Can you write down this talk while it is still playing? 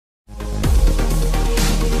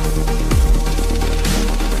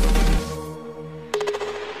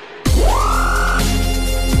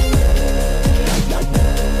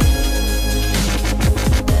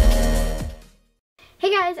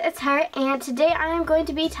sweetheart, and today I am going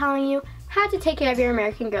to be telling you how to take care of your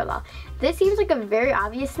American Girl doll. This seems like a very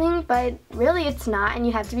obvious thing, but really it's not, and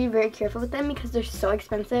you have to be very careful with them because they're so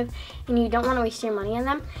expensive and you don't want to waste your money on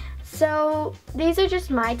them. So these are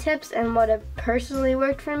just my tips and what have personally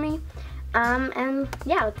worked for me. And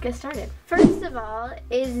yeah, let's get started. First of all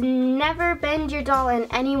is never bend your doll in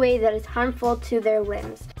any way that is harmful to their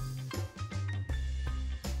limbs.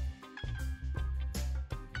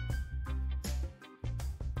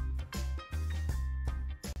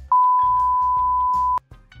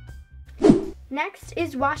 Next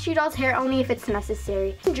is wash your doll's hair only if it's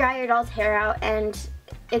necessary. You can dry your doll's hair out, and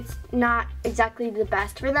it's not exactly the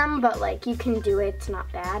best for them, but like you can do it, it's not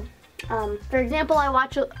bad. For example, I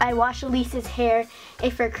wash Elise's hair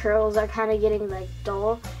if her curls are kind of getting like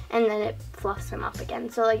dull, and then it fluffs them up again.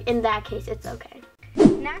 So like in that case, it's okay.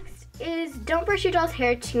 Next is don't brush your doll's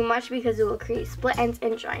hair too much because it will create split ends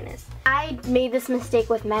and dryness. I made this mistake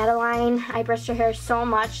with Madeline. I brushed her hair so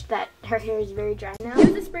much that her hair is very dry now.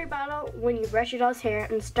 Use a spray bottle when you brush your doll's hair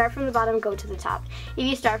and start from the bottom, go to the top. If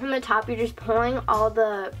you start from the top, you're just pulling all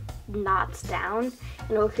the knots down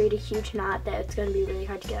and it will create a huge knot that it's going to be really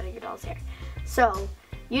hard to get out of your doll's hair. So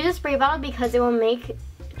use a spray bottle because it will make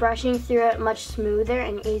brushing through it much smoother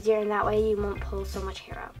and easier, and that way you won't pull so much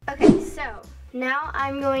hair out. Okay, so now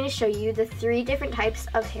I'm going to show you the 3 different types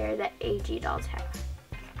of hair that AG dolls have.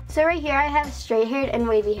 So right here I have straight haired and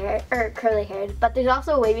wavy hair, or curly haired, but there's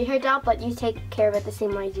also a wavy hair doll, but you take care of it the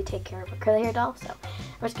same way as you take care of a curly hair doll, so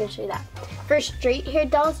I'm just going to show you that. For straight haired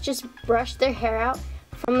dolls, just brush their hair out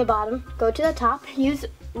from the bottom, go to the top, use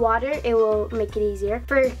water, it will make it easier.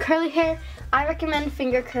 For curly hair, I recommend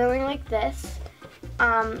finger curling like this.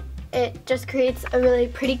 It just creates a really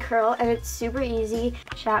pretty curl and it's super easy.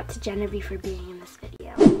 Shout out to Genevieve for being in this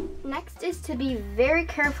video. Next is to be very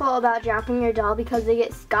careful about dropping your doll because they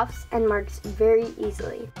get scuffs and marks very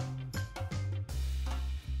easily.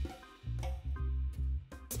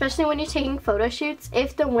 Especially when you're taking photo shoots,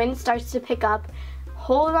 if the wind starts to pick up,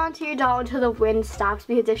 hold on to your doll until the wind stops,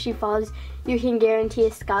 because if she falls, you can guarantee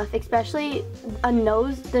a scuff, especially a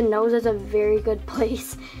nose. The nose is a very good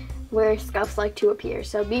place where scuffs like to appear,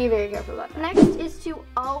 so be very careful about that. Next is to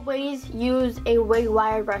always use a wig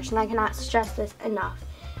wire brush, and I cannot stress this enough.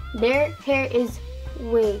 Their hair is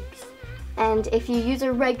wigs, and if you use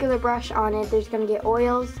a regular brush on it, there's going to get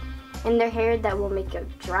oils in their hair that will make it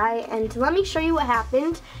dry. And let me show you what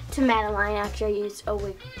happened to Madeline after I used a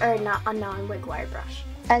wig, or not a non-wig wire brush.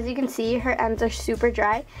 As you can see, her ends are super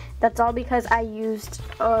dry. That's all because I used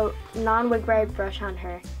a non-wig wire brush on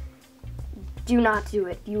her. Do not do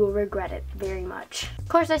it. You will regret it very much. Of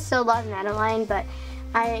course, I still love Madeline, but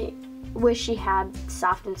I wish she had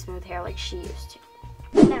soft and smooth hair like she used to.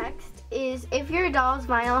 Next is if your doll's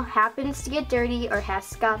vinyl happens to get dirty or has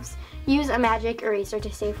scuffs, use a magic eraser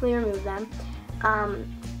to safely remove them.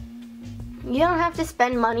 You don't have to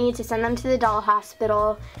spend money to send them to the doll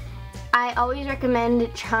hospital. I always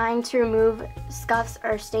recommend trying to remove scuffs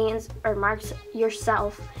or stains or marks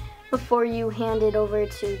yourself before you hand it over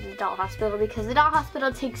to the doll hospital, because the doll hospital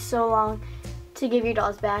takes so long to give your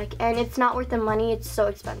dolls back and it's not worth the money. It's so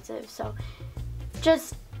expensive. So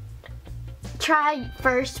just try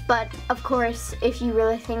first, but of course if you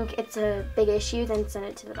really think it's a big issue, then send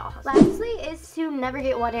it to the doll hospital. Lastly is to never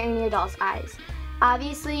get water in your doll's eyes.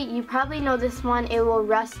 Obviously you probably know this one. It will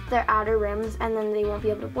rust their outer rims and then they won't be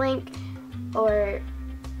able to blink or,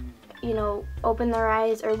 you know, open their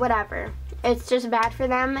eyes or whatever. It's just bad for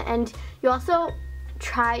them. And you also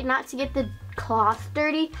try not to get the cloth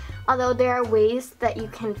dirty, although there are ways that you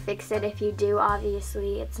can fix it if you do.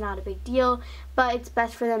 Obviously it's not a big deal, but it's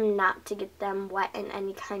best for them not to get them wet in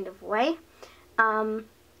any kind of way,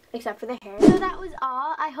 except for the hair. So that was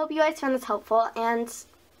all. I hope you guys found this helpful, and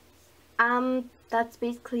that's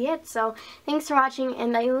basically it. So thanks for watching,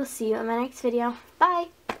 and I will see you in my next video. Bye!